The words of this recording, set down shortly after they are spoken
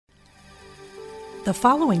The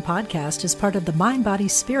following podcast is part of the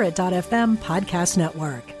MindBodySpirit.fm podcast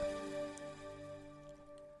network.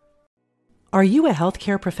 Are you a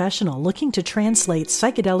healthcare professional looking to translate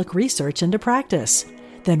psychedelic research into practice?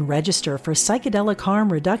 Then register for Psychedelic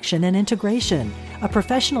Harm Reduction and Integration, a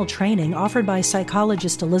professional training offered by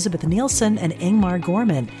psychologist Elizabeth Nielsen and Ingmar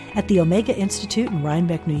Gorman at the Omega Institute in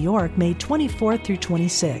Rhinebeck, New York, May 24th through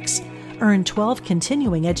 26. Earn 12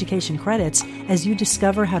 continuing education credits as you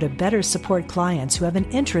discover how to better support clients who have an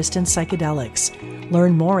interest in psychedelics.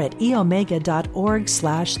 Learn more at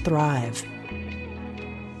eomega.org/thrive.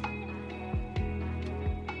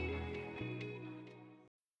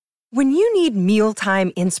 When you need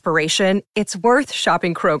mealtime inspiration, it's worth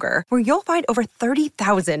shopping Kroger, where you'll find over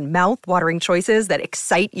 30,000 mouth-watering choices that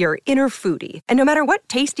excite your inner foodie. And no matter what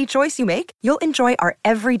tasty choice you make, you'll enjoy our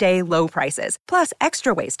everyday low prices, plus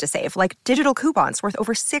extra ways to save, like digital coupons worth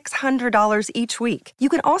over $600 each week. You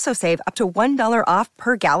can also save up to $1 off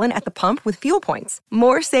per gallon at the pump with fuel points.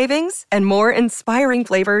 More savings and more inspiring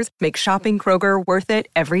flavors make shopping Kroger worth it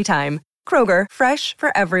every time. Kroger, fresh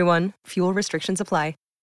for everyone. Fuel restrictions apply.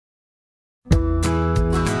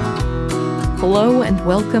 Hello and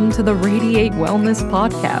welcome to the Radiate Wellness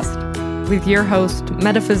Podcast with your host,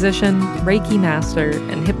 metaphysician, Reiki master,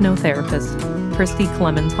 and hypnotherapist, Christy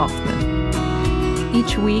Clemens Hoffman.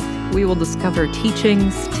 Each week, we will discover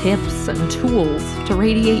teachings, tips, and tools to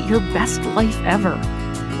radiate your best life ever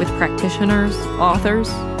with practitioners, authors,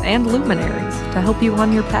 and luminaries to help you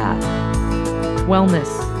on your path.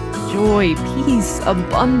 Wellness, joy, peace,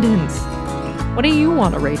 abundance. What do you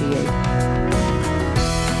want to radiate?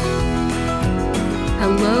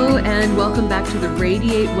 Hello and welcome back to the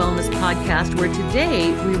Radiate Wellness Podcast, where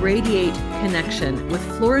today we radiate connection with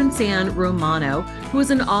Florence Romano, who is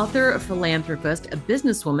an author, a philanthropist, a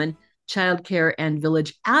businesswoman, childcare and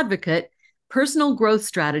village advocate, personal growth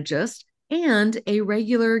strategist, and a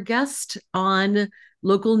regular guest on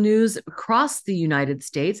local news across the United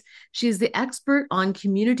States. She is the expert on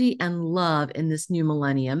community and love in this new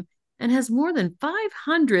millennium, and has more than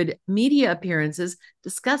 500 media appearances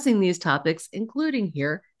discussing these topics, including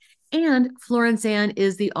here. And Florence Ann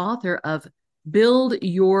is the author of Build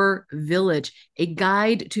Your Village, a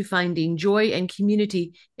guide to finding joy and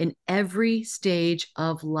community in every stage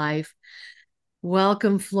of life.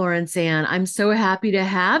 Welcome, Florence Ann. I'm so happy to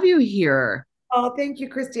have you here. Oh, thank you,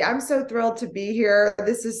 Christy. I'm so thrilled to be here.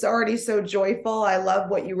 This is already so joyful. I love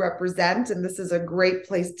what you represent, and this is a great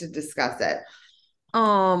place to discuss it.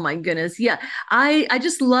 Oh my goodness. Yeah. I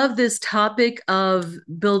just love this topic of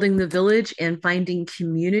building the village and finding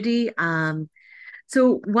community.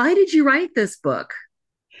 So why did you write this book?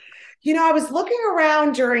 You know, I was looking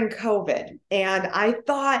around during COVID and I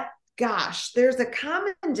thought, gosh, there's a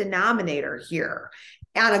common denominator here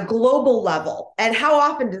on a global level. And how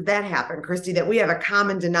often does that happen, Christy, that we have a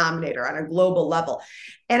common denominator on a global level?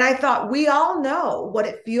 And I thought, we all know what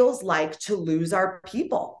it feels like to lose our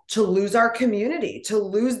people, to lose our community, to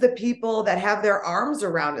lose the people that have their arms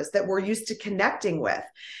around us that we're used to connecting with.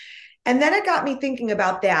 And then it got me thinking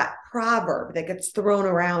about that proverb that gets thrown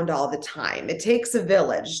around all the time. It takes a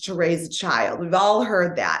village to raise a child. We've all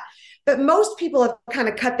heard that. But most people have kind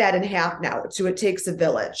of cut that in half now to it takes a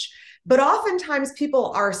village. But oftentimes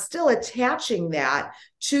people are still attaching that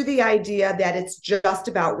to the idea that it's just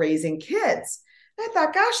about raising kids. And I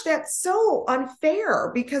thought, gosh, that's so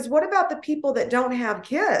unfair, because what about the people that don't have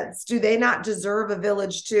kids? Do they not deserve a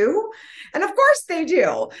village too? And of course they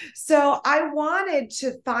do. So I wanted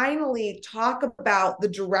to finally talk about the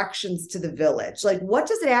directions to the village. Like, what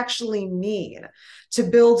does it actually mean to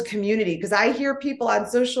build community? Because I hear people on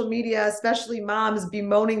social media, especially moms,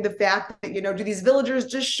 bemoaning the fact that, do these villagers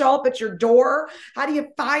just show up at your door? How do you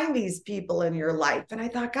find these people in your life? And I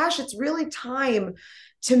thought, gosh, it's really time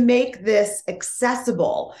to make this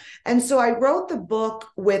accessible. And so I wrote the book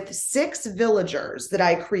with 6 villagers that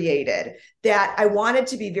I created that I wanted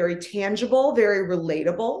to be very tangible, very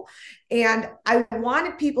relatable. And I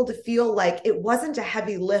wanted people to feel like it wasn't a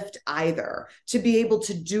heavy lift either to be able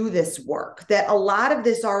to do this work, that a lot of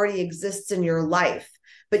this already exists in your life,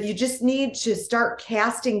 but you just need to start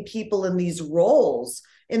casting people in these roles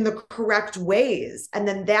in the correct ways. And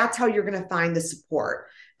then that's how you're going to find the support.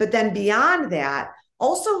 But then beyond that,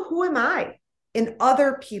 also, who am I in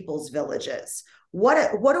other people's villages?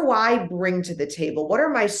 What do I bring to the table? What are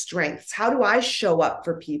my strengths? How do I show up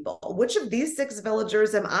for people? Which of these 6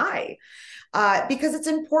 villagers am I? Because it's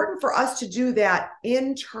important for us to do that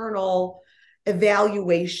internal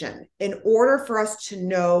evaluation in order for us to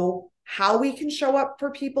know how we can show up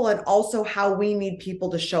for people and also how we need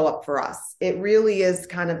people to show up for us. It really is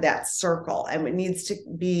kind of that circle, and it needs to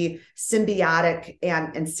be symbiotic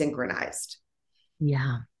and synchronized.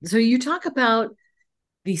 Yeah. So you talk about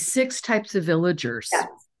the 6 types of villagers. Yes.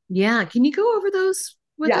 Yeah. Can you go over those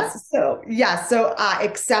with us? So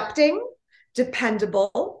accepting,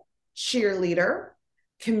 dependable, cheerleader,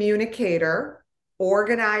 communicator,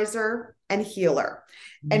 organizer, and healer.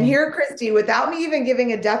 And Mm. here, Christy, without me even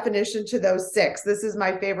giving a definition to those 6, this is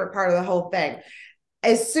my favorite part of the whole thing.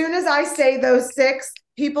 As soon as I say those 6,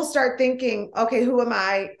 people start thinking, okay, who am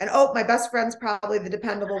I? And oh, my best friend's probably the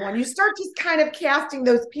dependable one. You start just kind of casting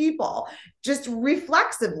those people just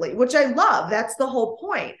reflexively, which I love. That's the whole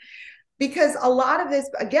point. Because a lot of this,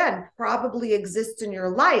 again, probably exists in your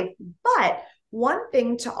life. But one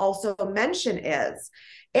thing to also mention is,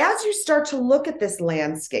 as you start to look at this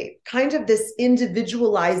landscape, kind of this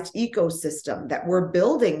individualized ecosystem that we're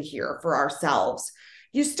building here for ourselves,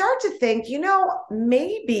 you start to think,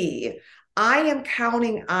 maybe I am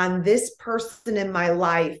counting on this person in my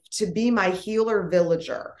life to be my healer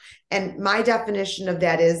villager. And my definition of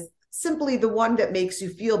that is simply the one that makes you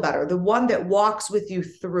feel better, the one that walks with you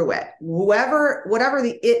through it. Whatever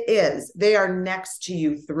the it is, they are next to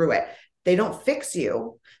you through it. They don't fix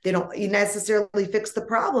you. They don't necessarily fix the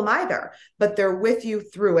problem either, but they're with you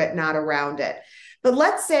through it, not around it. But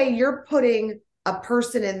let's say you're putting a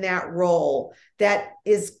person in that role that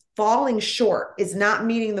is falling short, is not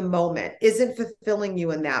meeting the moment, isn't fulfilling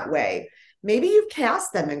you in that way. Maybe you've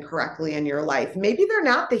cast them incorrectly in your life. Maybe they're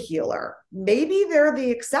not the healer. Maybe they're the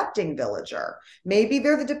accepting villager. Maybe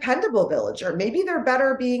they're the dependable villager. Maybe they're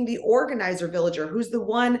better being the organizer villager, who's the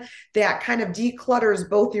one that kind of declutters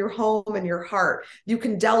both your home and your heart. You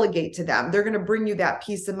can delegate to them. They're going to bring you that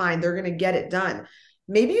peace of mind. They're going to get it done.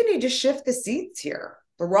 Maybe you need to shift the seats here.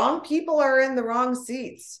 The wrong people are in the wrong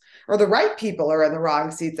seats, or the right people are in the wrong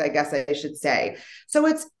seats, I guess I should say. So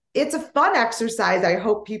it's a fun exercise I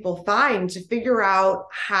hope people find to figure out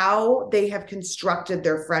how they have constructed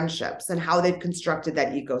their friendships and how they've constructed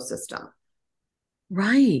that ecosystem.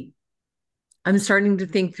 Right. I'm starting to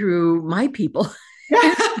think through my people.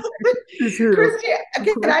 Christy,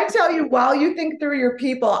 can I tell you, while you think through your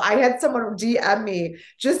people, I had someone DM me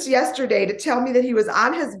just yesterday to tell me that he was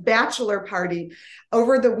on his bachelor party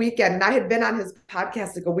over the weekend. And I had been on his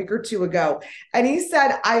podcast like a week or two ago. And he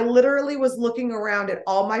said, I literally was looking around at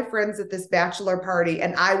all my friends at this bachelor party,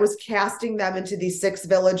 and I was casting them into these 6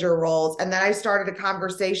 villager roles. And then I started a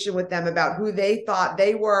conversation with them about who they thought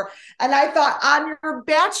they were. And I thought, on your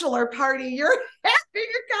bachelor party, you're having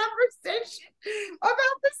a conversation about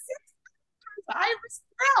the 6. I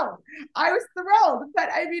was thrilled. But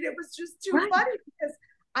I mean, it was just too funny, because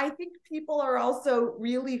I think people are also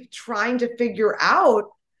really trying to figure out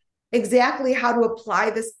exactly how to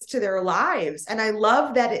apply this to their lives. And I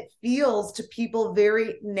love that it feels to people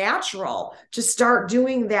very natural to start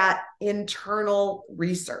doing that internal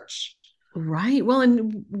research. Right. Well,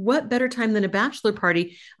 and what better time than a bachelor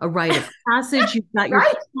party, a rite of passage? You've got your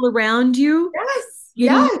people around you.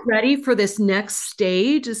 Yes. Getting ready for this next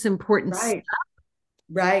stage, this important step.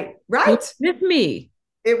 Right. With me.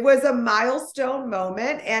 It was a milestone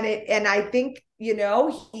moment. And I think,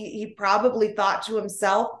 he probably thought to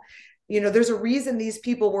himself, there's a reason these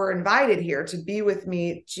people were invited here to be with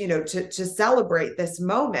me, to celebrate this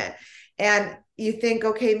moment. And you think,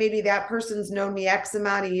 okay, maybe that person's known me X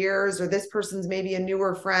amount of years, or this person's maybe a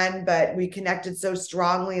newer friend, but we connected so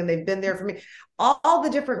strongly and they've been there for me. All the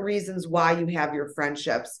different reasons why you have your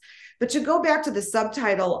friendships. But to go back to the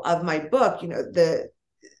subtitle of my book,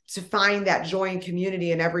 to find that joy and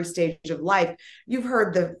community in every stage of life. You've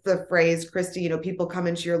heard the phrase, Christy, people come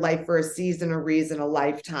into your life for a season, a reason, a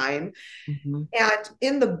lifetime. Mm-hmm. And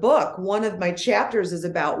in the book, one of my chapters is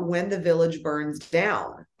about when the village burns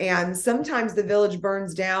down. And sometimes the village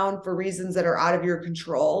burns down for reasons that are out of your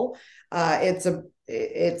control. It's a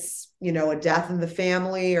death in the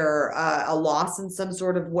family, or a loss in some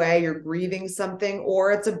sort of way. You're grieving something,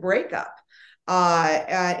 or it's a breakup.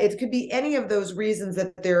 It could be any of those reasons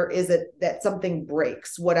that that something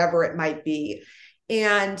breaks, whatever it might be.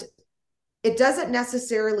 And it doesn't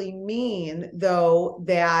necessarily mean, though,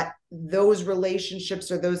 that those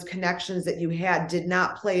relationships or those connections that you had did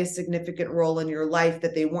not play a significant role in your life,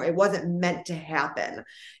 that it wasn't meant to happen,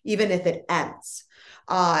 even if it ends.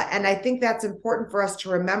 And I think that's important for us to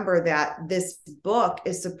remember, that this book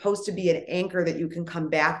is supposed to be an anchor that you can come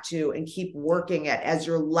back to and keep working at as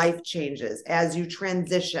your life changes, as you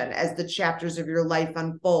transition, as the chapters of your life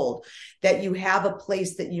unfold, that you have a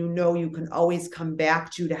place that you can always come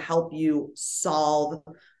back to help you solve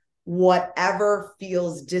whatever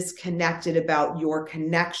feels disconnected about your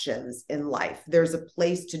connections in life. There's a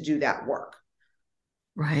place to do that work.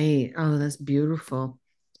 Right. Oh, that's beautiful.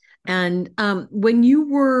 And when you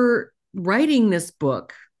were writing this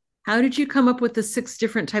book, How did you come up with the 6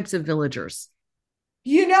 different types of villagers?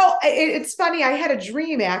 It's funny. I had a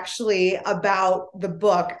dream actually about the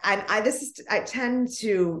book, and I tend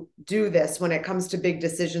to do this when it comes to big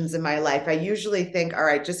decisions in my life. I usually think, all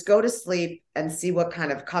right, just go to sleep and see what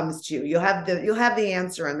kind of comes to you. You'll have the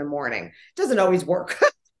answer in the morning. It doesn't always work.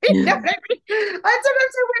 You know what I mean? Sometimes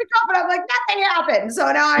I wake up and I'm like, nothing happened.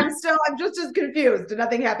 So now I'm just as confused and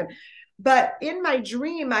nothing happened. But in my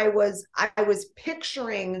dream, I was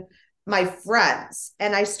picturing my friends,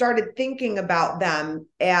 and I started thinking about them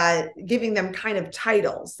and giving them kind of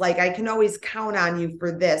titles like, I can always count on you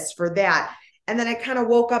for this, for that. And then I kind of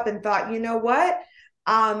woke up and thought, you know what?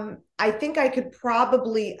 I think I could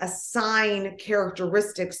probably assign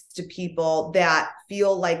characteristics to people that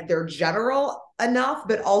feel like they're general enough,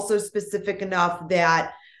 but also specific enough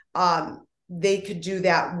that they could do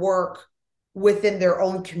that work within their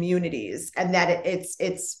own communities, and that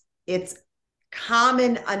it's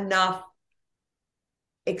common enough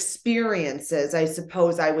experiences, I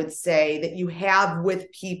suppose I would say, that you have with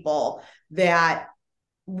people that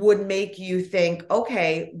would make you think,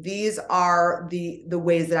 okay, these are the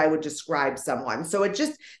ways that I would describe someone. So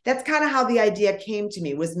that's kind of how the idea came to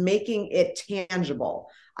me, was making it tangible.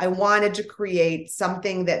 I wanted to create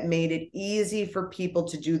something that made it easy for people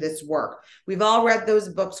to do this work. We've all read those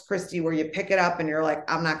books, Christy, where you pick it up and you're like,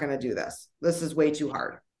 I'm not going to do this. This is way too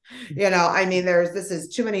hard. This is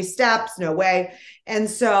too many steps, no way. And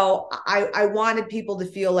so I wanted people to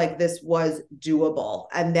feel like this was doable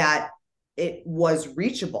and that it was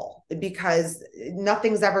reachable, because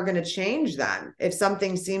nothing's ever going to change then. If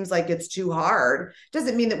something seems like it's too hard,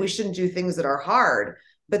 doesn't mean that we shouldn't do things that are hard,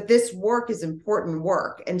 but this work is important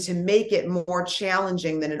work. And to make it more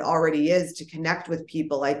challenging than it already is to connect with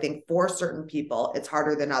people, I think for certain people, it's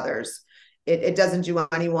harder than others. It doesn't do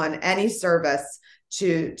anyone any service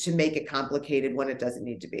to make it complicated when it doesn't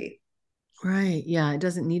need to be. Right. Yeah. It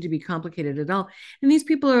doesn't need to be complicated at all. And these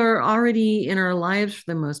people are already in our lives for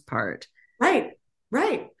the most part. Right.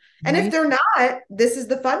 And if they're not, this is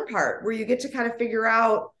the fun part where you get to kind of figure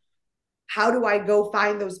out, how do I go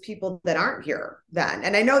find those people that aren't here then?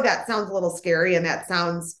 And I know that sounds a little scary and that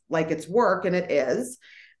sounds like it's work, and it is.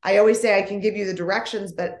 I always say I can give you the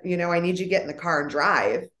directions, but I need you to get in the car and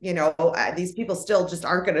drive. These people still just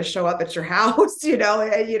aren't going to show up at your house,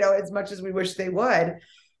 as much as we wish they would.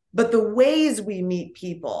 But the ways we meet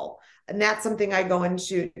people, and that's something I go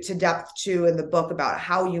into depth to in the book, about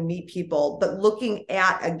how you meet people, but looking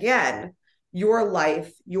at, again, your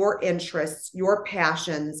life, your interests, your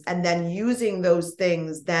passions, and then using those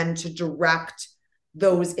things then to direct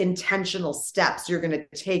those intentional steps you're going to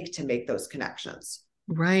take to make those connections.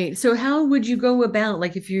 Right. So how would you go about,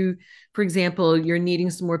 like, if you, for example, you're needing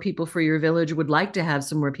some more people for your village, would like to have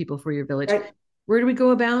some more people for your village, right? Where do we go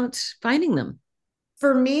about finding them?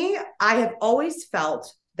 For me, I have always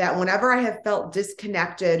felt that whenever I have felt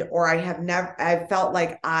disconnected, or I've felt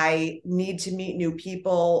like I need to meet new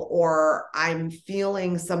people, or I'm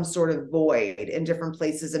feeling some sort of void in different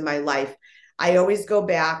places in my life, I always go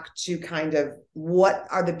back to kind of, what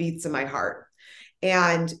are the beats of my heart?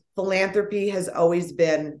 And philanthropy has always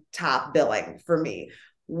been top billing for me.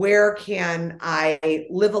 Where can I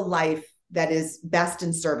live a life that is best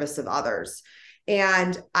in service of others?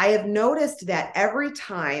 And I have noticed that every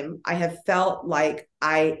time I have felt like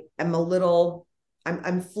I am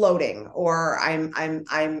I'm floating, or I'm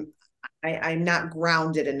not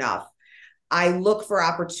grounded enough, I look for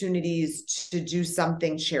opportunities to do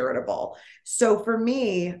something charitable. So for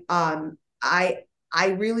me, I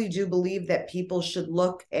really do believe that people should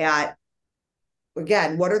look at,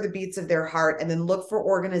 again, what are the beats of their heart, and then look for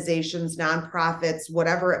organizations, nonprofits,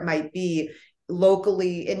 whatever it might be,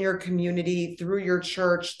 locally in your community, through your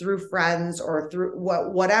church, through friends, or through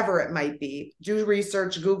whatever it might be. Do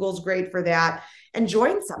research. Google's great for that. And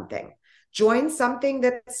join something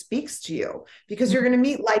that speaks to you, because you're going to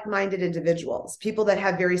meet like-minded individuals, people that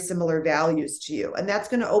have very similar values to you. And that's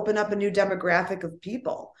going to open up a new demographic of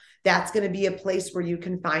people. That's going to be a place where you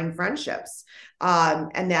can find friendships.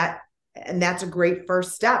 And that's a great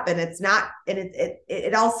first step. And it's not, and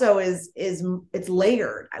it also is it's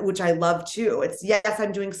layered, which I love too. It's, yes,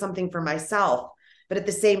 I'm doing something for myself, but at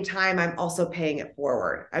the same time, I'm also paying it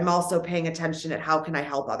forward. I'm also paying attention at how can I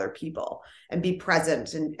help other people and be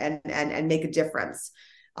present and make a difference.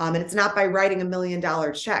 And it's not by writing $1 million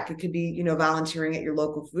check. It could be, volunteering at your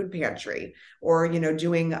local food pantry, or,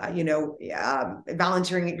 doing,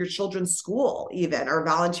 volunteering at your children's school even, or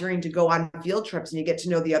volunteering to go on field trips and you get to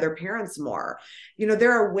know the other parents more.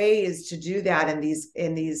 There are ways to do that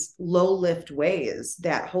in these low lift ways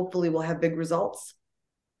that hopefully will have big results.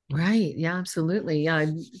 Right. Yeah, absolutely. Yeah.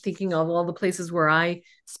 I'm thinking of all the places where I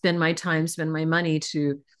spend my time, spend my money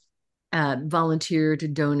to volunteer, to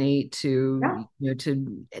donate, Yeah.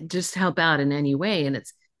 to just help out in any way. And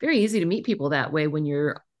it's very easy to meet people that way when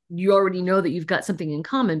you already know that you've got something in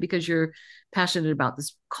common because you're passionate about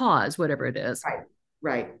this cause, whatever it is. Right.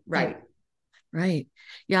 Right. Yeah. Right. Right.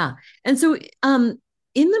 Yeah. And so,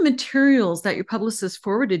 in the materials that your publicist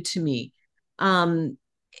forwarded to me, um,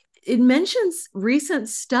 it mentions recent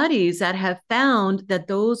studies that have found that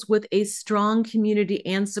those with a strong community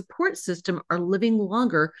and support system are living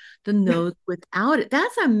longer than those without it.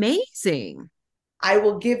 That's amazing. I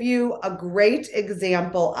will give you a great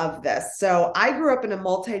example of this. So, I grew up in a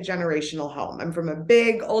multi-generational home. I'm from a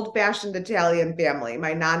big old-fashioned Italian family.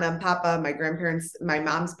 My nana and papa, my grandparents, my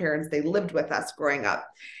mom's parents, they lived with us growing up.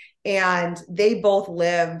 And they both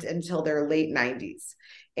lived until their late 90s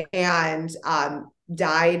and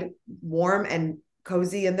died warm and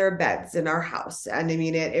cozy in their beds in our house. And I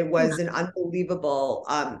mean, it was an unbelievable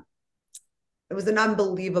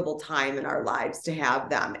time in our lives to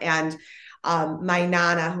have them. And my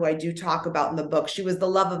nana, who I do talk about in the book, she was the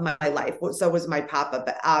love of my life. So was my papa.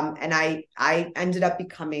 But and I ended up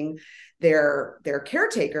becoming their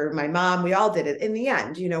caretaker. My mom, we all did it in the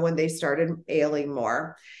end, when they started ailing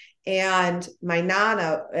more. And my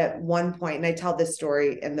nana at one point, and I tell this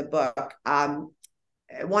story in the book,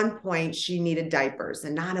 at one point she needed diapers,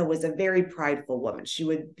 and Nana was a very prideful woman. She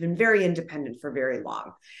had been very independent for very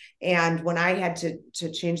long. And when I had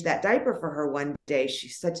to change that diaper for her one day, she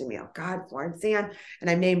said to me, "Oh God, Florence Ann," and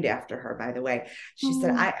I'm named after her, by the way. She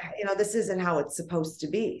said, this isn't how it's supposed to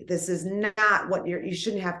be. This is not what you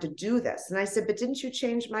shouldn't have to do this." And I said, "But didn't you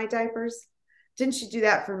change my diapers? Didn't you do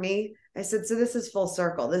that for me?" I said, "So this is full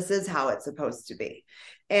circle. This is how it's supposed to be."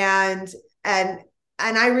 And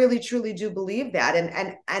I really truly do believe that.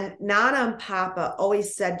 And Nana and Papa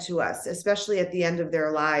always said to us, especially at the end of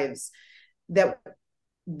their lives, that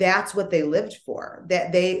that's what they lived for,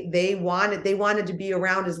 that they wanted to be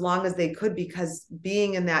around as long as they could, because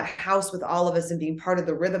being in that house with all of us and being part of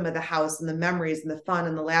the rhythm of the house and the memories and the fun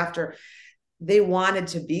and the laughter, they wanted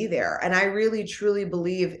to be there. And I really truly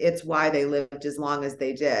believe it's why they lived as long as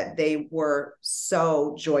they did. They were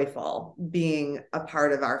so joyful being a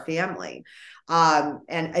part of our family.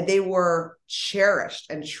 And they were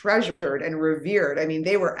cherished and treasured and revered. I mean,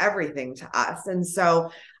 they were everything to us. And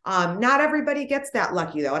so not everybody gets that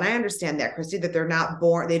lucky, though. And I understand that, Christy, that they're not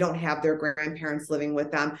born, they don't have their grandparents living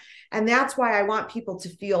with them. And that's why I want people to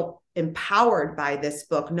feel empowered by this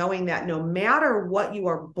book, knowing that no matter what you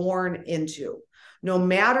are born into, no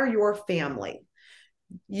matter your family,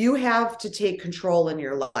 you have to take control in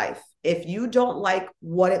your life. If you don't like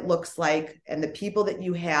what it looks like and the people that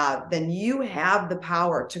you have, then you have the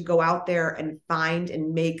power to go out there and find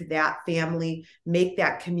and make that family, make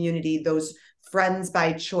that community, those friends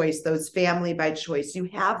by choice, those family by choice. You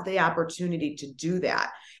have the opportunity to do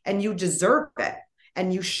that, and you deserve it,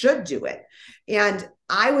 and you should do it. And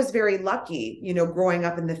I was very lucky, growing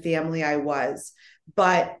up in the family I was,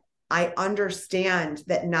 but I understand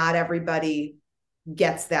that not everybody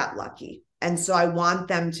gets that lucky. And so I want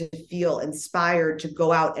them to feel inspired to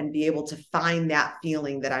go out and be able to find that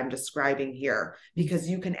feeling that I'm describing here, because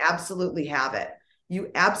you can absolutely have it. You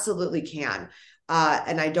absolutely can.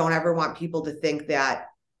 And I don't ever want people to think that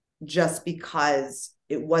just because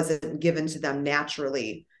it wasn't given to them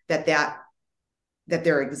naturally, that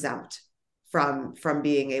they're exempt from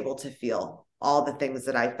being able to feel all the things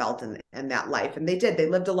that I felt in that life. And they did. They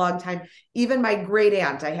lived a long time. Even my great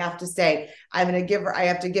aunt, I have to say, I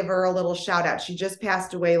have to give her a little shout out. She just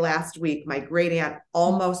passed away last week. My great aunt,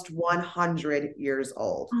 almost 100 years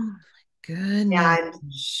old. Oh my goodness.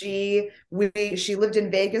 And she lived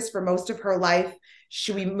in Vegas for most of her life.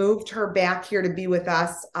 We moved her back here to be with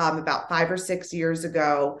us about 5 or 6 years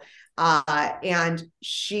ago. And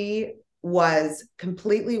she was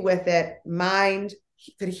completely with it. Mind,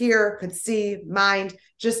 could hear, could see, mind,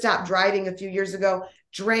 just stopped driving a few years ago,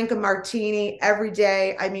 drank a martini every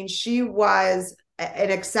day. I mean, she was an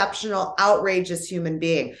exceptional, outrageous human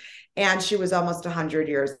being. And she was almost 100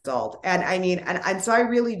 years old. And I mean, and so I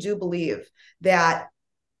really do believe that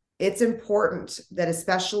it's important that,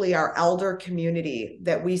 especially our elder community,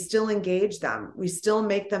 that we still engage them. We still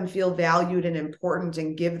make them feel valued and important,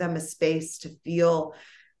 and give them a space to feel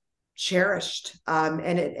cherished.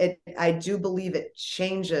 And I do believe it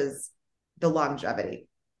changes the longevity.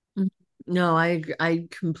 No, I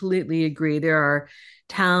completely agree. There are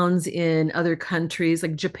towns in other countries,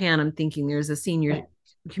 like Japan. I'm thinking there's a senior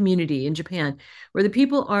community in Japan where the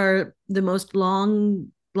people are the most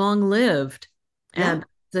long lived, and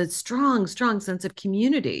the strong sense of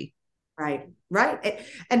community. Right.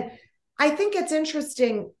 And I think it's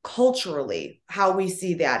interesting culturally how we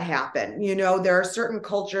see that happen. There are certain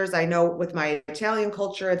cultures. I know with my Italian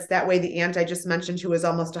culture, it's that way. The aunt I just mentioned, who was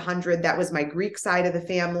almost 100, that was my Greek side of the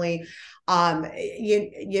family.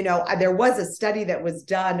 There was a study that was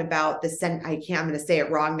done about I'm going to say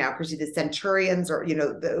it wrong now, because the centurions, or,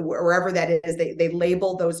 wherever that is, they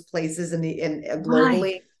label those places in globally.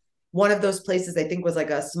 Right. One of those places, I think, was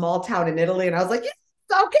like a small town in Italy. And I was like,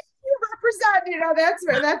 yeah, okay.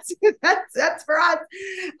 That's for us.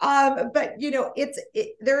 But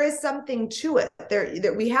there is something to it there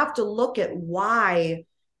that we have to look at why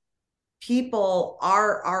people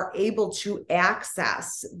are able to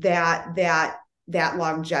access that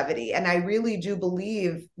longevity. And I really do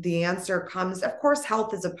believe the answer comes, of course,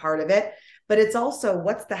 health is a part of it, but it's also,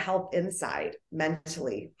 what's the health inside,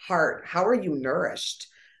 mentally, heart? How are you nourished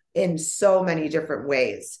in so many different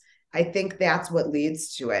ways? I think that's what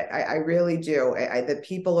leads to it. I really do. The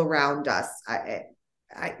people around us, if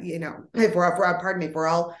we're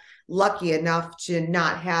all lucky enough to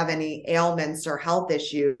not have any ailments or health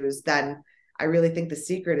issues, then I really think the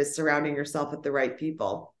secret is surrounding yourself with the right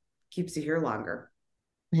people. Keeps you here longer.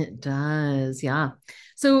 It does. Yeah.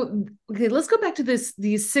 So, okay, let's go back to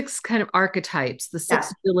these 6 kind of archetypes, the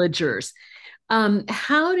 6 villagers.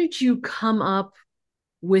 How did you come up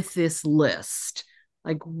with this list?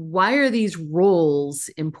 Like, why are these roles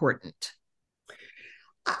important?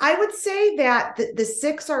 I would say that these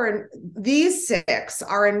 6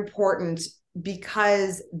 are important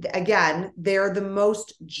because, again, they're the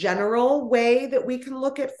most general way that we can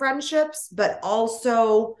look at friendships, but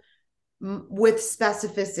also with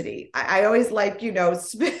specificity. I always like,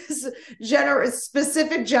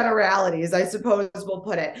 specific generalities, I suppose we'll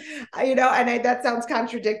put it, that sounds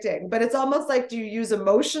contradicting, but it's almost like, do you use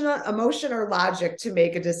emotion or logic to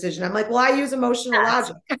make a decision? I'm like, well, I use emotional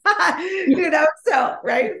logic, so,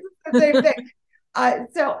 right. The same thing.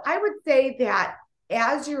 So I would say that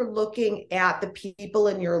as you're looking at the people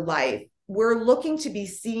in your life, we're looking to be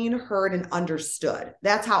seen, heard, and understood.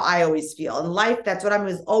 That's how I always feel in life. That's what I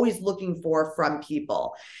was always looking for from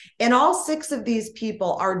people. And all 6 of these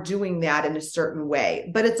people are doing that in a certain way,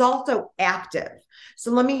 but it's also active.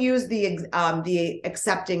 So let me use the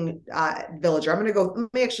accepting villager.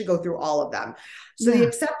 Let me actually go through all of them. So the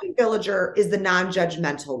accepting villager is the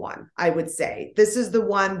non-judgmental one, I would say. This is the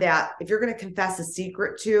one that if you're going to confess a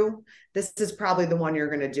secret to, this is probably the one you're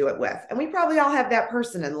going to do it with. And we probably all have that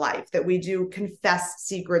person in life that we do confess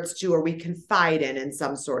secrets to, or we confide in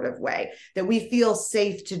some sort of way, that we feel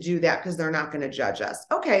safe to do that because they're not going to judge us.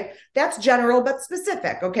 Okay, that's general but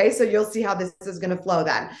specific. Okay, so you'll see how this is going to flow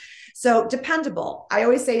then. So dependable, I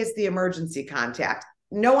always say, is the emergency contact.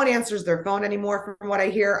 No one answers their phone anymore from what I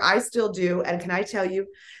hear. I still do. And can I tell you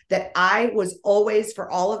that I was always,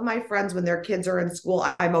 for all of my friends, when their kids are in school,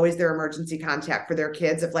 I'm always their emergency contact for their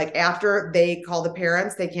kids. If after they call the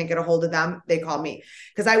parents, they can't get a hold of them, they call me,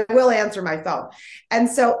 because I will answer my phone. And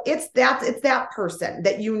so it's that person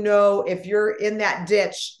that, if you're in that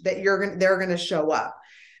ditch, that they're going to show up.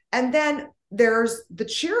 And then there's the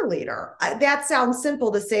cheerleader. That sounds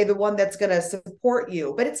simple to say, the one that's going to support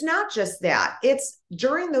you, but it's not just that. It's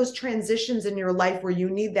during those transitions in your life where you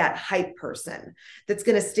need that hype person that's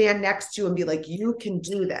going to stand next to you and be like, you can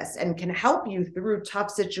do this, and can help you through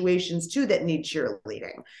tough situations too that need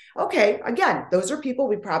cheerleading. Okay. Again, those are people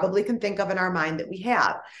we probably can think of in our mind that we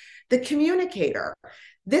have. The communicator.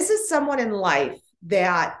 This is someone in life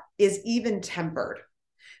that is even tempered.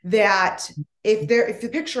 That if you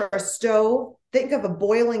picture a stove, think of a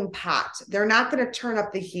boiling pot. They're not going to turn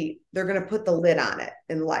up the heat. They're going to put the lid on it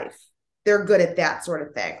in life. They're good at that sort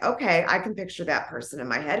of thing. Okay, I can picture that person in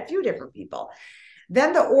my head, a few different people.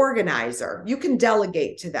 Then the organizer, you can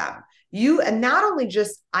delegate to them. And not only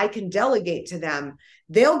just I can delegate to them,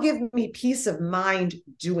 they'll give me peace of mind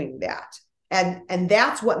doing that. And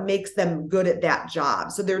that's what makes them good at that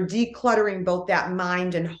job. So they're decluttering both that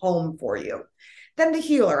mind and home for you. Then the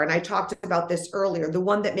healer, and I talked about this earlier, the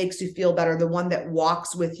one that makes you feel better, the one that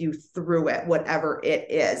walks with you through it, whatever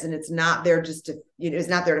it is. And it's not there just to, it's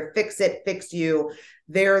not there to fix you.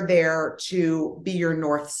 They're there to be your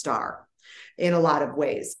North Star in a lot of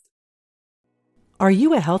ways. Are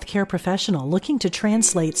you a healthcare professional looking to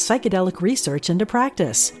translate psychedelic research into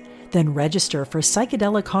practice? Then register for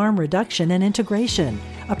Psychedelic Harm Reduction and Integration,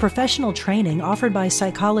 a professional training offered by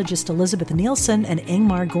psychologist Elizabeth Nielsen and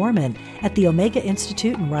Ingmar Gorman at the Omega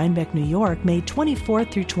Institute in Rhinebeck, New York, May 24th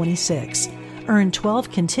through 26. Earn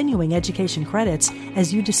 12 continuing education credits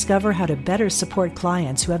as you discover how to better support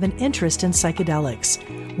clients who have an interest in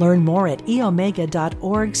psychedelics. Learn more at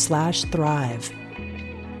eomega.org/thrive.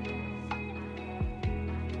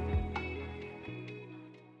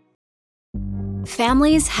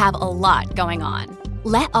 Families have a lot going on.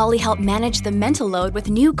 Let Ollie help manage the mental load with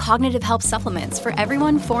new cognitive help supplements for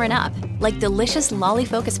everyone 4 and up, like delicious Lolly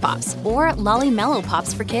Focus Pops or Lolly Mellow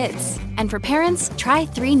Pops for kids. And for parents, try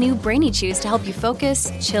 3 new Brainy Chews to help you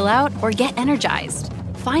focus, chill out, or get energized.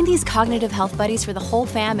 Find these cognitive health buddies for the whole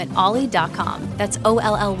fam at ollie.com. That's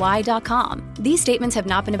OLLY.com. These statements have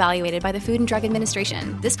not been evaluated by the Food and Drug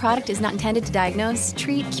Administration. This product is not intended to diagnose,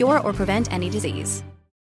 treat, cure, or prevent any disease.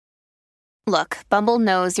 Look, Bumble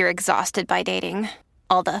knows you're exhausted by dating.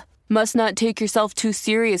 All the, must not take yourself too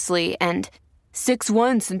seriously, and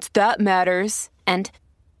 6'1" since that matters, and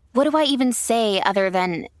what do I even say other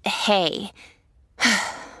than, hey?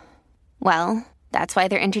 Well, that's why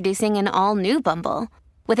they're introducing an all-new Bumble,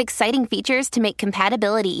 with exciting features to make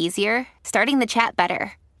compatibility easier, starting the chat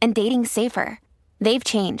better, and dating safer. They've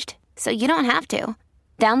changed, so you don't have to.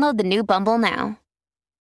 Download the new Bumble now.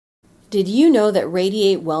 Did you know that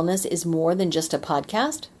Radiate Wellness is more than just a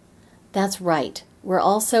podcast? That's right. We're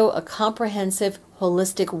also a comprehensive,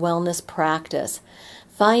 holistic wellness practice.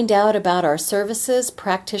 Find out about our services,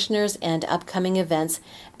 practitioners, and upcoming events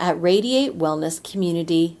at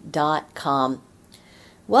radiatewellnesscommunity.com.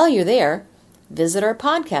 While you're there, visit our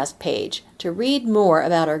podcast page to read more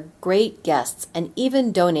about our great guests and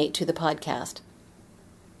even donate to the podcast.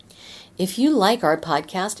 If you like our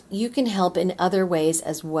podcast, you can help in other ways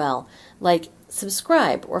as well, like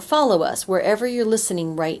subscribe or follow us wherever you're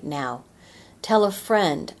listening right now. Tell a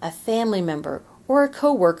friend, a family member, or a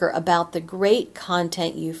coworker about the great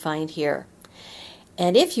content you find here.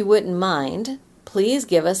 And if you wouldn't mind, please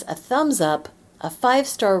give us a thumbs up, a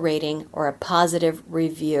 5-star rating, or a positive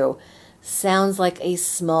review. Sounds like a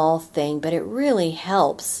small thing, but it really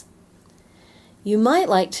helps. You might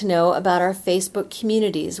like to know about our Facebook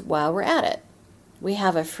communities while we're at it. We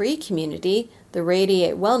have a free community, the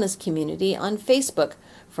Radiate Wellness Community, on Facebook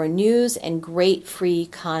for news and great free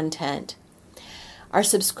content. Our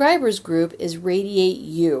subscribers group is Radiate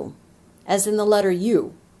You, as in the letter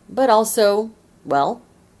U, but also, well,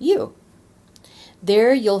 you.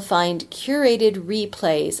 There you'll find curated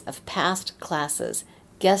replays of past classes,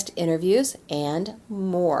 guest interviews, and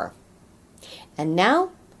more. And now,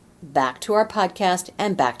 back to our podcast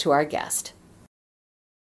and back to our guest.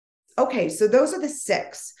 Okay, so those are the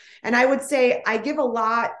 6. And I would say I give a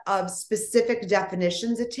lot of specific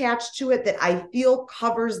definitions attached to it that I feel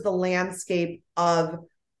covers the landscape of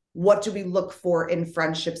what do we look for in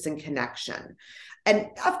friendships and connection. And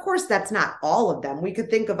of course, that's not all of them. We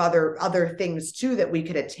could think of other things too that we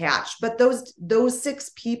could attach, but those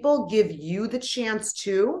 6 people give you the chance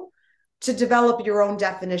to develop your own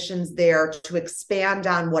definitions there, to expand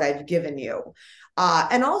on what I've given you.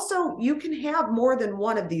 And also, you can have more than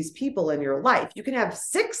one of these people in your life. You can have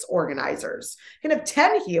 6 organizers, you can have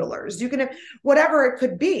 10 healers, you can have whatever it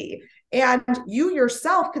could be. And you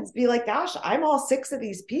yourself could be like, gosh, I'm all 6 of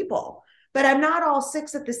these people, but I'm not all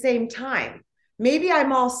 6 at the same time. Maybe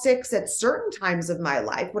I'm all 6 at certain times of my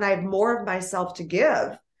life when I have more of myself to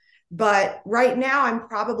give. But right now, I'm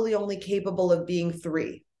probably only capable of being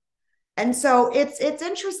 3. And so it's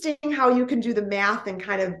interesting how you can do the math and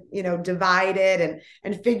kind of, divide it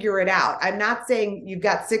and figure it out. I'm not saying you've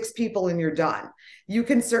got 6 people and you're done. You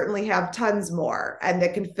can certainly have tons more and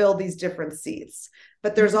that can fill these different seats.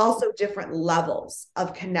 But there's also different levels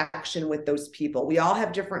of connection with those people. We all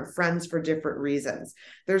have different friends for different reasons.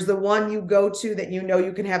 There's the one you go to that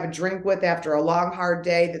you can have a drink with after a long, hard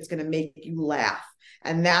day that's going to make you laugh.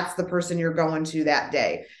 And that's the person you're going to that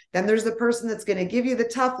day. Then there's the person that's going to give you the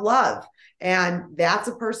tough love. And that's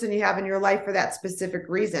a person you have in your life for that specific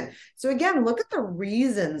reason. So again, look at the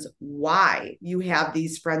reasons why you have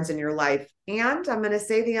these friends in your life. And I'm going to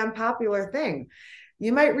say the unpopular thing.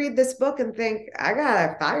 You might read this book and think, I got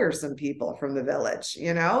to fire some people from the village.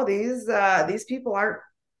 These people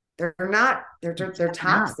they're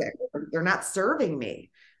toxic. They're not serving me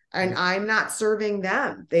and I'm not serving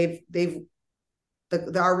them.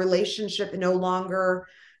 Our relationship no longer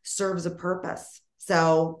serves a purpose.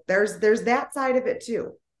 So there's that side of it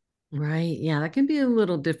too. Right. Yeah, that can be a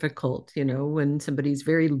little difficult, when somebody's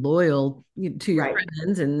very loyal to your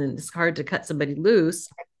friends, and then it's hard to cut somebody loose.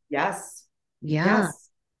 Yes. Yeah. Yes.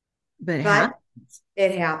 But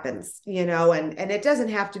it happens, and it doesn't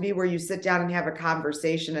have to be where you sit down and have a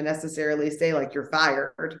conversation and necessarily say like, you're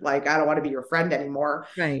fired, like, I don't want to be your friend anymore.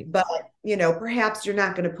 Right. But, perhaps you're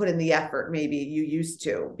not going to put in the effort maybe you used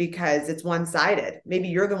to because it's one-sided. Maybe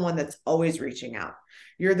you're the one that's always reaching out.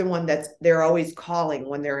 You're the one they're always calling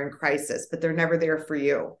when they're in crisis, but they're never there for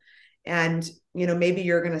you. And, maybe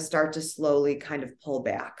you're going to start to slowly kind of pull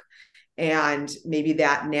back. And maybe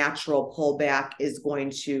that natural pullback is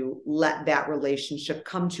going to let that relationship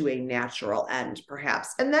come to a natural end,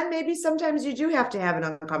 perhaps. And then maybe sometimes you do have to have an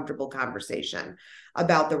uncomfortable conversation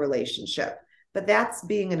about the relationship, but that's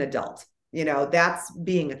being an adult, that's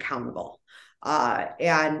being accountable.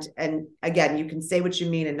 And again, you can say what you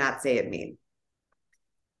mean and not say it mean.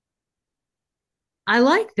 I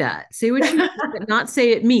like that. Say what you mean, but not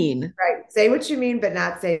say it mean. Right. Say what you mean, but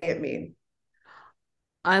not say it mean.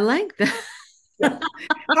 I like that. Yeah.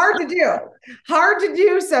 Hard to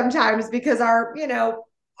do sometimes because our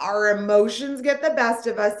emotions get the best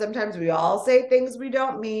of us. Sometimes we all say things we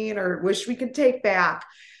don't mean or wish we could take back,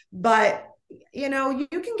 but you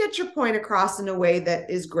can get your point across in a way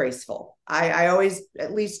that is graceful. I always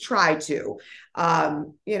at least try to,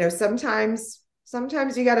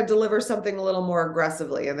 sometimes you got to deliver something a little more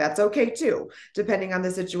aggressively, and that's okay too, depending on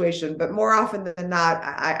the situation. But more often than not,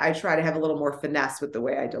 I try to have a little more finesse with the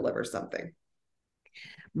way I deliver something.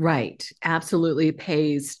 Right. Absolutely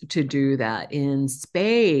pays to do that in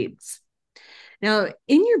spades. Now,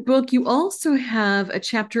 in your book, you also have a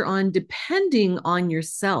chapter on depending on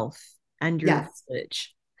yourself and your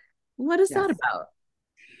village. What is that about?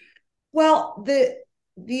 Well,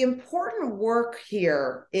 the important work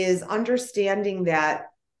here is understanding that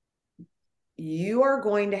you are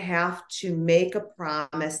going to have to make a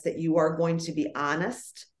promise that you are going to be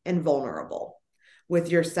honest and vulnerable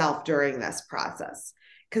with yourself during this process.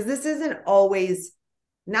 Because this isn't always,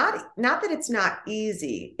 not that it's not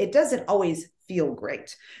easy, it doesn't always feel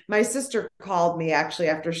great. My sister called me actually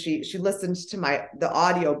after she listened to the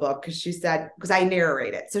audio book, because she said, because I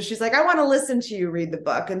narrate it. So she's like, I want to listen to you read the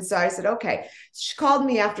book. And so I said, okay. She called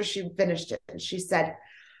me after she finished it and she said,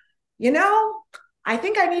 I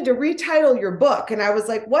think I need to retitle your book. And I was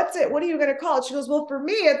like, what's it? What are you going to call it? She goes, well, for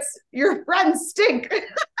me, it's Your Friends Stink.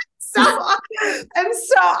 So I started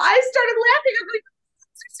laughing. I'm like,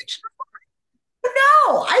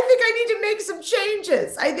 no, I think I need to make some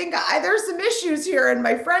changes. I think there's some issues here in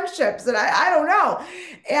my friendships that I don't know.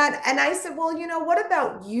 And I said, well, what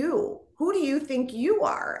about you? Who do you think you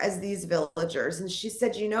are as these villagers? And she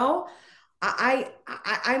said,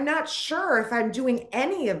 I'm not sure if I'm doing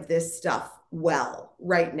any of this stuff well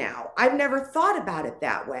right now. I've never thought about it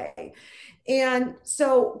that way. And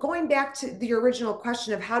so going back to the original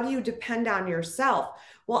question of how do you depend on yourself?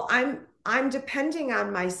 Well, I'm depending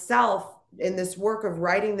on myself in this work of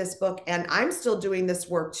writing this book, and I'm still doing this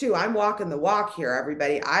work too. I'm walking the walk here,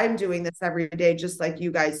 everybody. I'm doing this every day, just like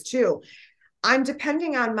you guys too. I'm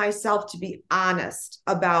depending on myself to be honest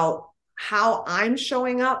about how I'm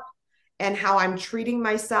showing up and how I'm treating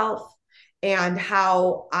myself and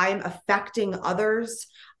how I'm affecting others.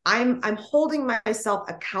 I'm holding myself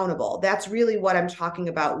accountable. That's really what I'm talking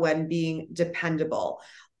about when being dependable.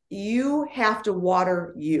 You have to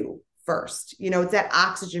water you first. It's that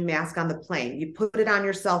oxygen mask on the plane. You put it on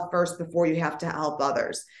yourself first before you have to help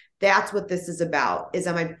others. That's what this is about,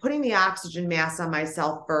 am I putting the oxygen mask on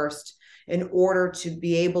myself first in order to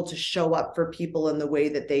be able to show up for people in the way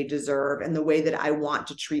that they deserve and the way that I want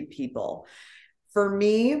to treat people. For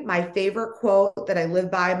me, my favorite quote that I live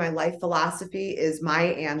by, my life philosophy, is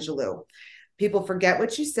Maya Angelou. People forget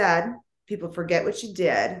what you said, people forget what you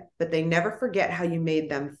did, but they never forget how you made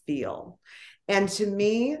them feel. And to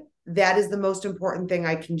me, that is the most important thing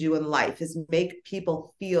I can do in life, is make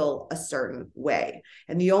people feel a certain way.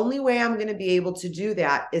 And the only way I'm going to be able to do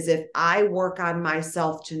that is if I work on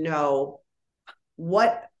myself to know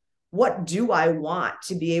what do I want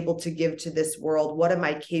to be able to give to this world? What am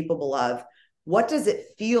I capable of? What does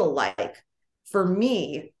it feel like for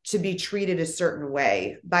me to be treated a certain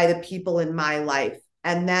way by the people in my life?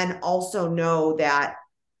 And then also know that,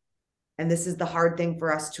 and this is the hard thing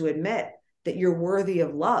for us to admit, that you're worthy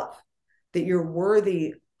of love, that you're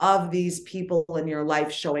worthy of these people in your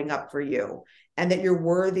life showing up for you, and that you're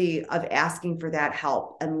worthy of asking for that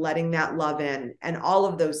help and letting that love in and all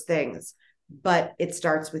of those things. But it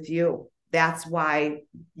starts with you. That's why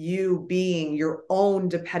you being your own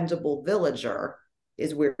dependable villager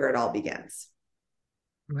is where it all begins.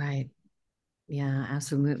 Right. Yeah,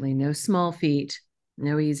 absolutely. No small feat,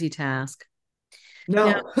 no easy task. No,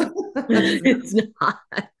 now, it's not.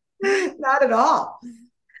 Not at all.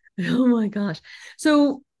 Oh my gosh.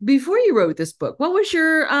 So before you wrote this book, what was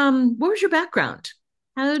your background?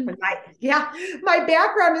 My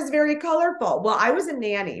background is very colorful. Well, I was a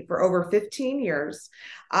nanny for over 15 years,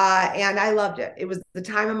 and I loved it. It was the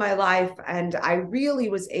time of my life, and I really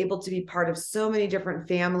was able to be part of so many different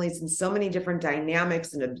families and so many different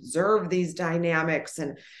dynamics and observe these dynamics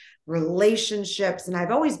and relationships. And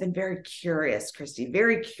I've always been very curious, Christy,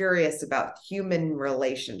 very curious about human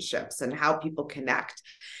relationships and how people connect.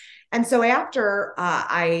 And so after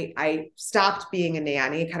I stopped being a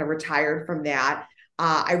nanny, kind of retired from that,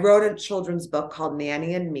 I wrote a children's book called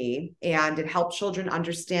Nanny and Me, and it helped children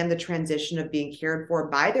understand the transition of being cared for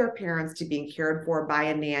by their parents to being cared for by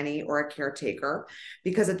a nanny or a caretaker.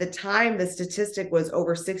 Because at the time, the statistic was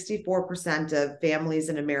over 64% of families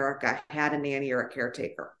in America had a nanny or a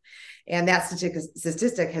caretaker. And that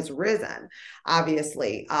statistic has risen,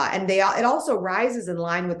 obviously. And it also rises in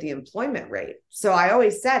line with the employment rate. So I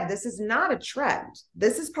always said, this is not a trend.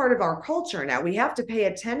 This is part of our culture now. We have to pay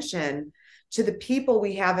attention to the people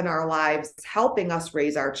we have in our lives helping us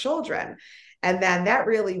raise our children. And then that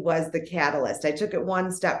really was the catalyst. I took it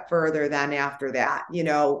one step further then after that,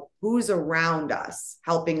 who's around us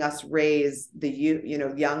helping us raise the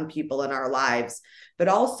young people in our lives, but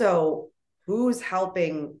also who's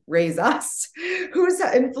helping raise us, who's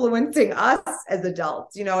influencing us as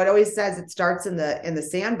adults. It always says it starts in the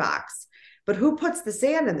sandbox, but who puts the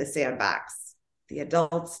sand in the sandbox? The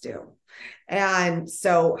adults do. And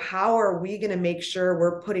so how are we going to make sure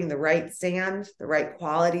we're putting the right sand, the right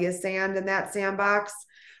quality of sand in that sandbox?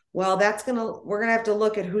 Well, we're going to have to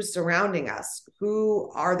look at who's surrounding us.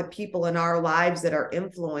 Who are the people in our lives that are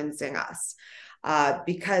influencing us?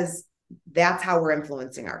 Because that's how we're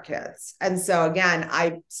influencing our kids. And so again,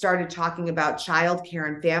 I started talking about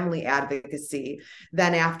childcare and family advocacy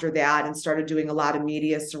then after that, and started doing a lot of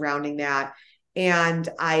media surrounding that. And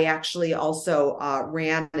I actually also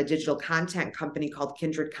ran a digital content company called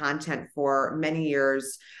Kindred Content for many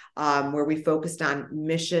years, where we focused on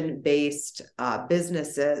mission-based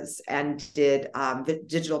businesses and did the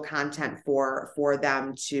digital content for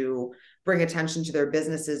them to bring attention to their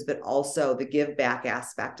businesses, but also the give back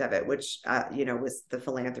aspect of it, which was the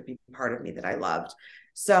philanthropy part of me that I loved.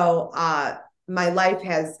 So my life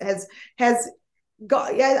has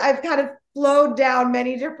gone. Yeah, I've kind of flowed down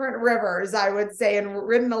many different rivers, I would say, and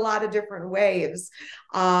ridden a lot of different waves.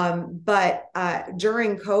 But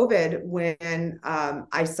during COVID, when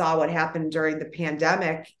I saw what happened during the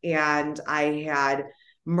pandemic, and I had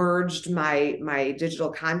merged my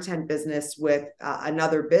digital content business with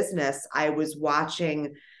another business, I was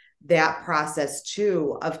watching that process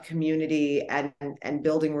too of community and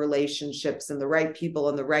building relationships and the right people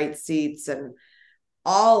in the right seats and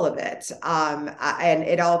all of it. And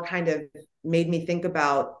it all kind of made me think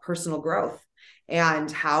about personal growth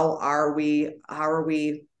and how are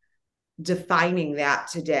we defining that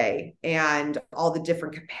today, and all the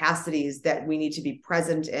different capacities that we need to be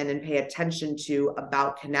present in and pay attention to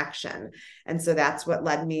about connection. And so that's what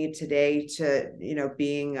led me today to,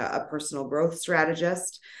 being a personal growth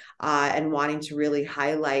strategist and wanting to really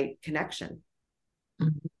highlight connection.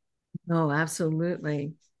 Oh,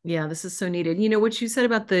 absolutely. Yeah, this is so needed. What you said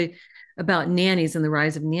about nannies and the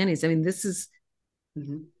rise of nannies. I mean, this is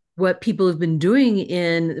what people have been doing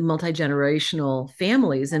in multi-generational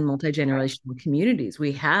families and multi-generational communities.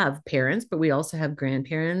 We have parents, but we also have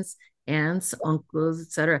grandparents, aunts, uncles,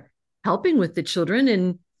 etc., helping with the children.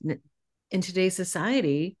 And in today's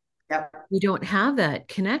society, we don't have that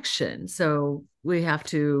connection. So we have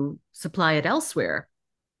to supply it elsewhere.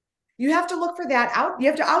 You have to look for that out. You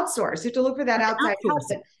have to outsource. You have to look for that outside help.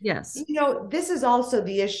 Yes. This is also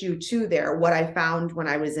the issue too there. What I found when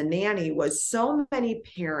I was a nanny was so many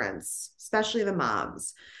parents, especially the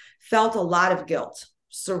moms, felt a lot of guilt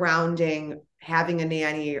surrounding having a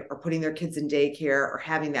nanny or putting their kids in daycare or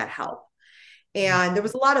having that help. And there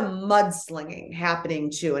was a lot of mudslinging happening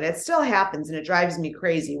too. And it still happens. And it drives me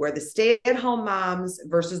crazy, where the stay-at-home moms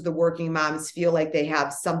versus the working moms feel like they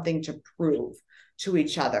have something to prove to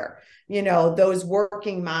each other. Those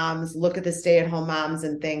working moms look at the stay-at-home moms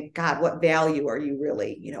and think, God, what value are you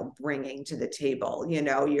really, bringing to the table? You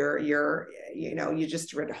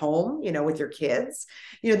just are at home, with your kids.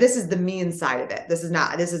 This is the mean side of it. This is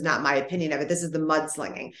not my opinion of it. This is the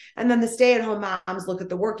mudslinging. And then the stay-at-home moms look at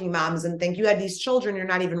the working moms and think, you had these children, you're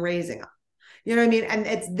not even raising them. You know what I mean? And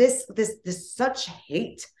it's this such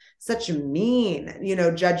hate, such mean,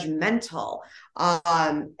 judgmental,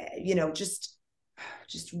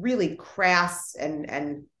 just really crass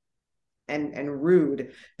and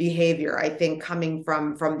rude behavior, I think, coming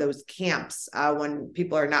from those camps when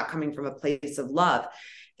people are not coming from a place of love.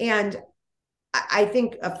 And I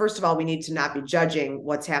think, first of all, we need to not be judging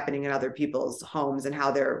what's happening in other people's homes and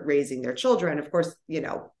how they're raising their children. Of course,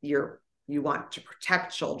 you want to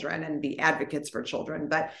protect children and be advocates for children,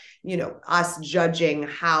 but us judging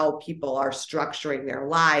how people are structuring their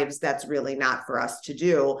lives, that's really not for us to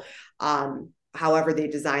do. However they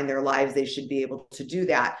design their lives, they should be able to do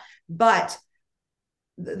that. But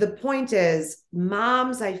the point is,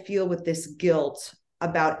 moms, I feel, with this guilt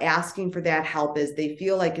about asking for that help is they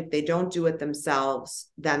feel like if they don't do it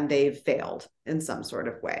themselves, then they've failed in some sort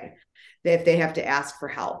of way, if they have to ask for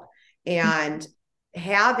help. And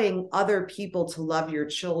having other people to love your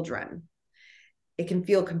children, it can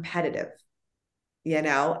feel competitive, and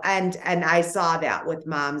I saw that with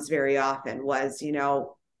moms very often was,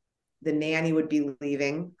 the nanny would be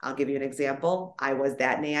leaving. I'll give you an example. I was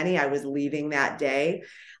that nanny. I was leaving that day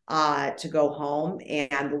to go home,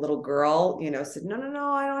 and the little girl, said, no,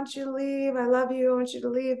 I don't want you to leave. I love you. I want you to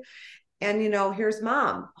leave. And, here's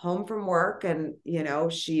mom home from work. And,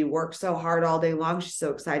 she worked so hard all day long. She's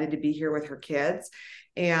so excited to be here with her kids.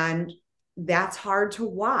 And that's hard to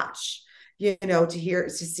watch, to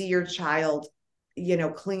see your child,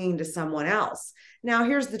 clinging to someone else. Now,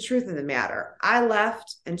 here's the truth of the matter. I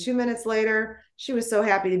left, and 2 minutes later, she was so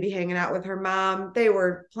happy to be hanging out with her mom. They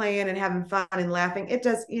were playing and having fun and laughing. It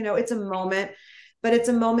does, it's a moment, but it's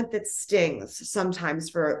a moment that stings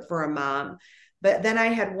sometimes for a mom. But then I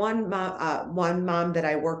had one mom that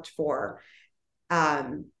I worked for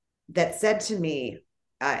that said to me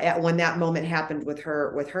when that moment happened with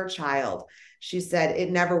her child, she said,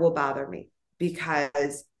 "It never will bother me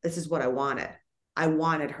because this is what I wanted. I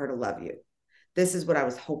wanted her to love you. This is what I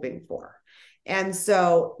was hoping for." And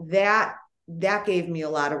so that gave me a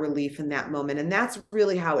lot of relief in that moment. And that's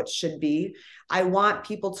really how it should be. I want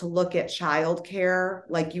people to look at childcare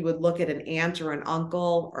like you would look at an aunt or an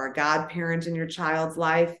uncle or a godparent in your child's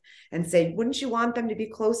life and say, wouldn't you want them to be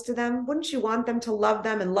close to them? Wouldn't you want them to love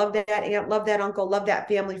them and love that aunt, love that uncle, love that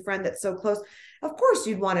family friend that's so close? Of course,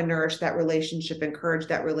 you'd want to nourish that relationship, encourage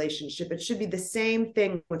that relationship. It should be the same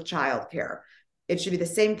thing with childcare. It should be the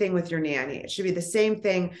same thing with your nanny. It should be the same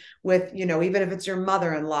thing with, even if it's your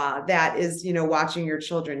mother-in-law that is, watching your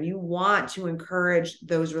children. You want to encourage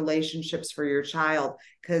those relationships for your child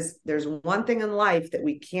because there's one thing in life that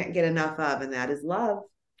we can't get enough of, and that is love.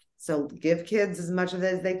 So give kids as much of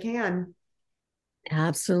it as they can.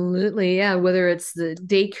 Absolutely. Yeah. Whether it's the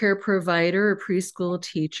daycare provider or preschool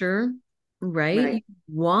teacher, right? You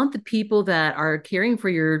want the people that are caring for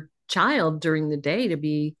your child during the day to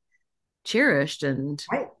be cherished and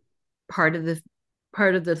part of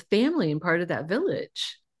the family and part of that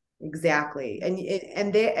village. Exactly. And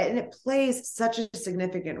it plays such a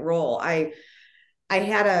significant role. I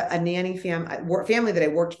had a nanny family that I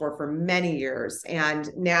worked for many years, and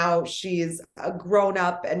now she's a grown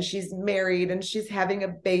up and she's married and she's having a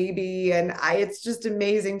baby, and it's just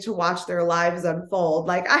amazing to watch their lives unfold.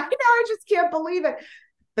 Like I just can't believe it.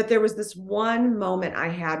 But there was this one moment I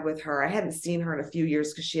had with her. I hadn't seen her in a few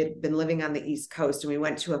years because she had been living on the East Coast, and we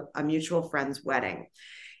went to a mutual friend's wedding.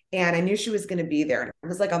 And I knew she was going to be there. It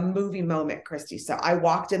was like a movie moment, Christy. So I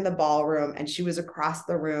walked in the ballroom, and she was across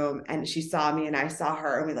the room, and she saw me and I saw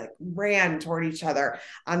her, and we ran toward each other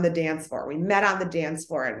on the dance floor. We met on the dance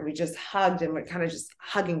floor, and we just hugged, and we're kind of just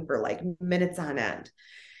hugging for minutes on end.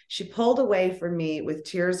 She pulled away from me with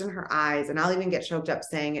tears in her eyes, and I'll even get choked up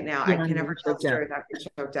saying it now. Yeah, I can never tell stories without getting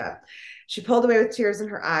choked up. She pulled away with tears in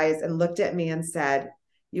her eyes and looked at me and said,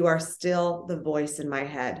 "You are still the voice in my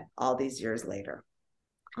head all these years later."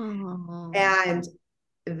 Oh. And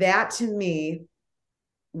that to me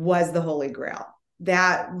was the Holy Grail.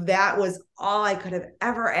 That was all I could have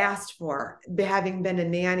ever asked for, having been a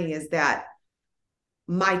nanny, is that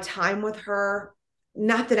my time with her,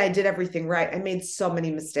 not that I did everything right. I made so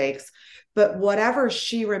many mistakes, but whatever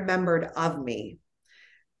she remembered of me,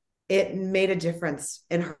 it made a difference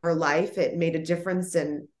in her life. It made a difference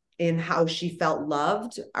in how she felt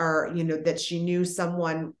loved, or, that she knew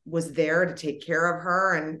someone was there to take care of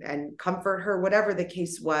her and comfort her, whatever the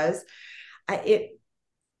case was.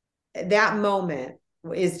 That moment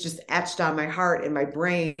is just etched on my heart and my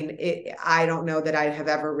brain. I don't know that I have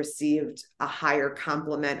ever received a higher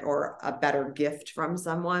compliment or a better gift from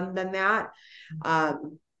someone than that.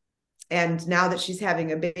 And now that she's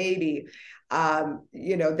having a baby,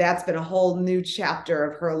 that's been a whole new chapter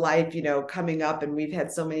of her life, coming up. And we've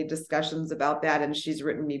had so many discussions about that. And she's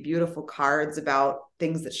written me beautiful cards about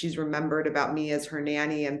things that she's remembered about me as her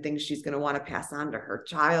nanny and things she's going to want to pass on to her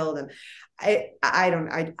child. And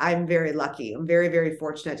I'm very lucky. I'm very, very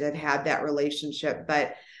fortunate to have had that relationship.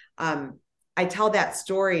 But I tell that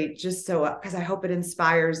story just because I hope it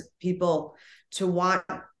inspires people to want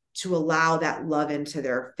to allow that love into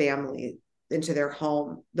their family, into their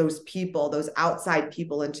home, those people, those outside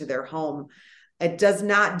people into their home. It does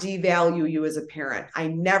not devalue you as a parent. I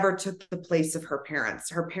never took the place of her parents.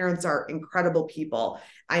 Her parents are incredible people.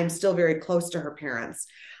 I am still very close to her parents.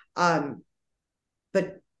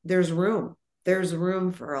 But there's room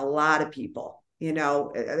for a lot of people.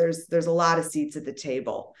 There's a lot of seats at the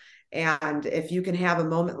table. And if you can have a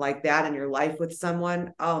moment like that in your life with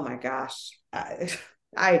someone, oh my gosh,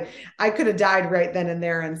 I could have died right then and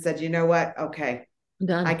there and said, you know what? Okay,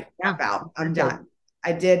 Done. I can tap out. I'm Done. done.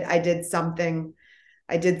 I did something.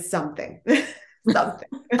 I did something. Something.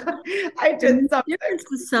 I did something. Difference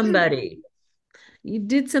to somebody. You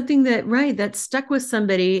did something that stuck with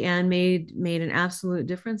somebody and made an absolute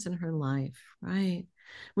difference in her life. Right.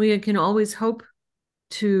 We can always hope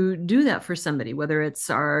to do that for somebody, whether it's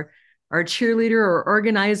our cheerleader or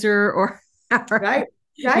organizer or right.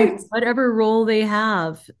 whatever role they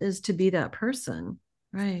have, is to be that person.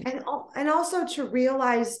 Right. And also to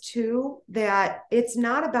realize too that it's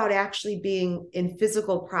not about actually being in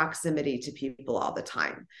physical proximity to people all the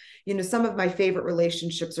time. Some of my favorite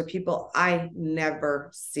relationships are people I never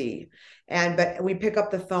see. But we pick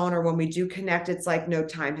up the phone, or when we do connect, it's like no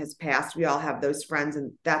time has passed. We all have those friends,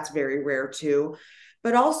 and that's very rare too.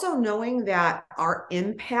 But also knowing that our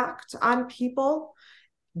impact on people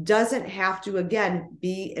doesn't have to, again,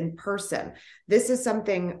 be in person. This is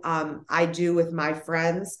something I do with my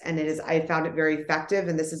friends, and I found it very effective.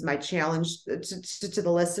 And this is my challenge to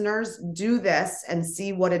the listeners. Do this and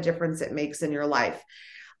see what a difference it makes in your life.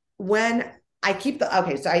 When I keep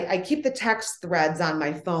I keep the text threads on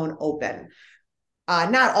my phone open.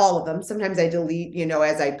 Not all of them. Sometimes I delete,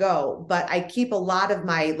 as I go, but I keep a lot of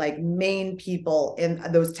my main people in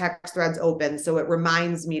those text threads open. So it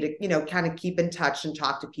reminds me to, kind of keep in touch and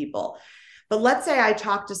talk to people. But let's say I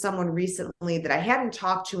talked to someone recently that I hadn't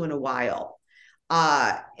talked to in a while.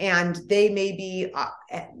 And they maybe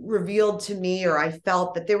revealed to me, or I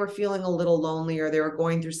felt that they were feeling a little lonely, or they were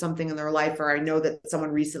going through something in their life, or I know that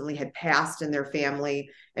someone recently had passed in their family,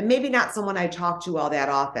 and maybe not someone I talk to all that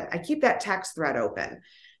often. I keep that text thread open,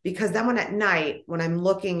 because then at night, when I'm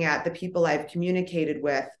looking at the people I've communicated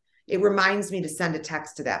with, it reminds me to send a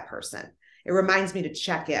text to that person. It reminds me to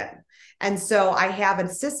check in. And so I have a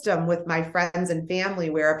system with my friends and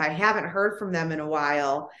family where if I haven't heard from them in a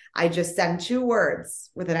while, I just send 2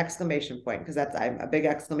 words with an exclamation point, because I'm a big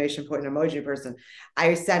exclamation point emoji person.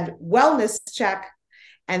 I send wellness check,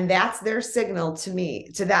 and that's their signal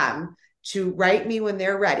to them to write me when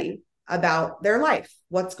they're ready about their life.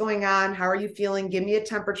 What's going on? How are you feeling? Give me a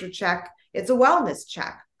temperature check. It's a wellness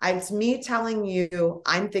check. It's me telling you,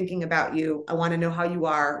 I'm thinking about you. I want to know how you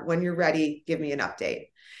are. When you're ready, give me an update.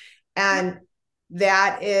 And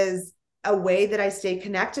that is a way that I stay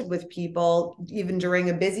connected with people, even during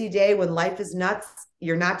a busy day when life is nuts.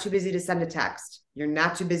 You're not too busy to send a text. You're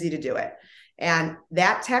not too busy to do it. And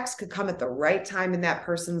that text could come at the right time in that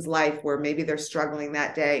person's life, where maybe they're struggling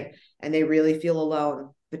that day and they really feel alone,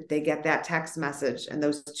 but they get that text message, and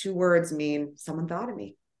those 2 words mean someone thought of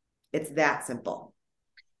me. It's that simple.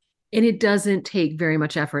 And it doesn't take very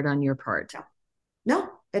much effort on your part. No,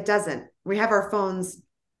 it doesn't. We have our phones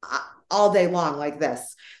all day long like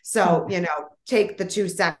this. So, take the 2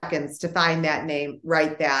 seconds to find that name,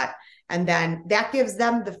 write that. And then that gives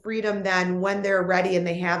them the freedom then, when they're ready and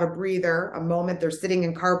they have a breather, a moment, they're sitting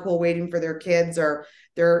in carpool waiting for their kids, or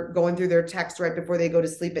they're going through their text right before they go to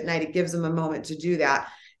sleep at night. It gives them a moment to do that.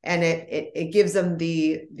 And it gives them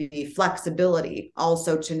the flexibility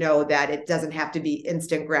also to know that it doesn't have to be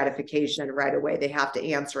instant gratification right away. They have to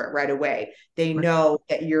answer it right away. They know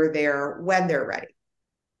that you're there when they're ready.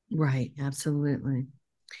 Right. Absolutely.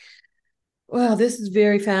 Well, this is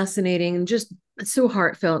very fascinating and just so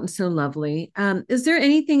heartfelt and so lovely. Is there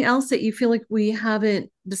anything else that you feel like we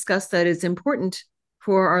haven't discussed that is important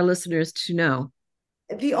for our listeners to know?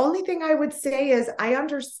 The only thing I would say is I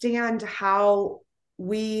understand how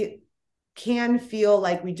we can feel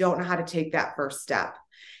like we don't know how to take that first step.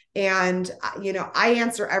 And, I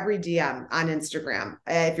answer every DM on Instagram.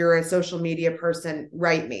 If you're a social media person,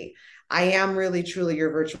 write me. I am really, truly your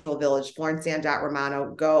virtual village,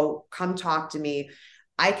 Florence.Romano. Come talk to me.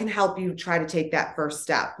 I can help you try to take that first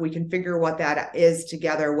step. We can figure what that is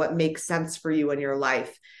together, what makes sense for you in your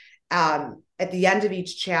life. At the end of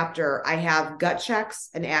each chapter, I have gut checks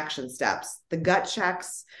and action steps. The gut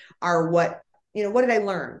checks are what did I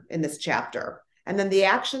learn in this chapter? And then the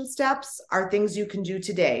action steps are things you can do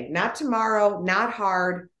today, not tomorrow, not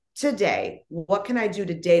hard, today. What can I do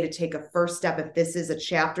today to take a first step? If this is a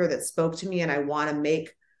chapter that spoke to me and I want to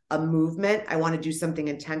make a movement, I want to do something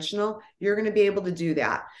intentional, you're going to be able to do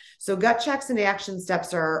that. So gut checks and action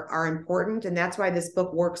steps are important. And that's why this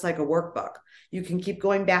book works like a workbook. You can keep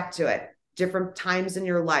going back to it. Different times in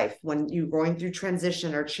your life, when you're going through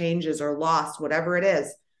transition or changes or loss, whatever it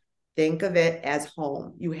is, think of it as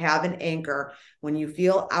home. You have an anchor. When you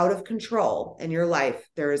feel out of control in your life,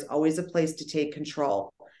 there is always a place to take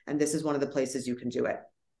control. And this is one of the places you can do it.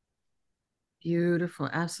 Beautiful.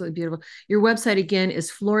 Absolutely beautiful. Your website again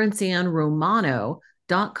is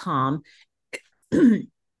florenceannromano.com.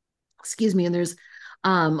 Excuse me. And there's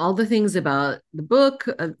all the things about the book.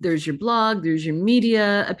 There's your blog, there's your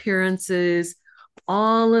media appearances,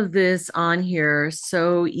 all of this on here.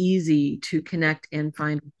 So easy to connect and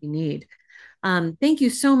find what you need. Thank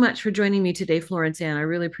you so much for joining me today, Florence Ann. I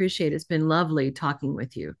really appreciate it. It's been lovely talking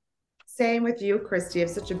with you. Same with you, Christy. You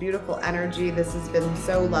have such a beautiful energy. This has been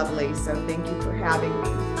so lovely. So thank you for having me.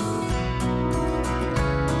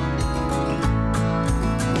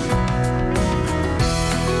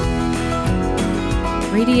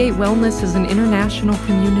 Radiate Wellness is an international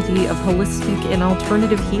community of holistic and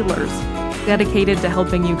alternative healers dedicated to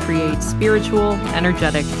helping you create spiritual,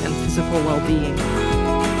 energetic, and physical well-being.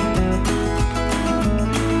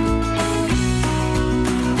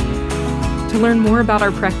 To learn more about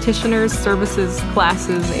our practitioners, services,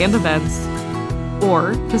 classes, and events,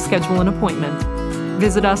 or to schedule an appointment,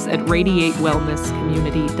 visit us at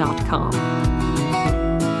radiatewellnesscommunity.com.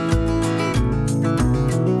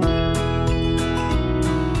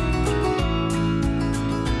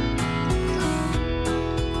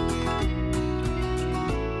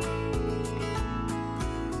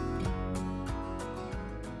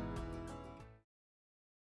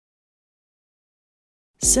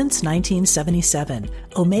 Since 1977,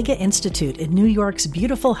 Omega Institute in New York's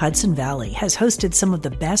beautiful Hudson Valley has hosted some of the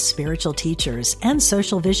best spiritual teachers and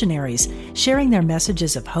social visionaries sharing their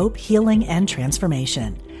messages of hope, healing, and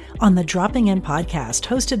transformation. On the Dropping In podcast,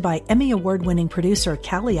 hosted by Emmy Award-winning producer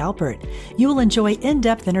Callie Alpert, you will enjoy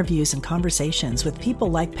in-depth interviews and conversations with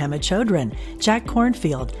people like Pema Chodron, Jack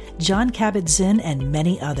Kornfield, John Kabat-Zinn, and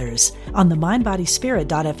many others on the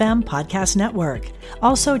MindBodySpirit.fm podcast network.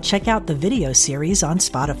 Also, check out the video series on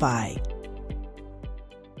Spotify.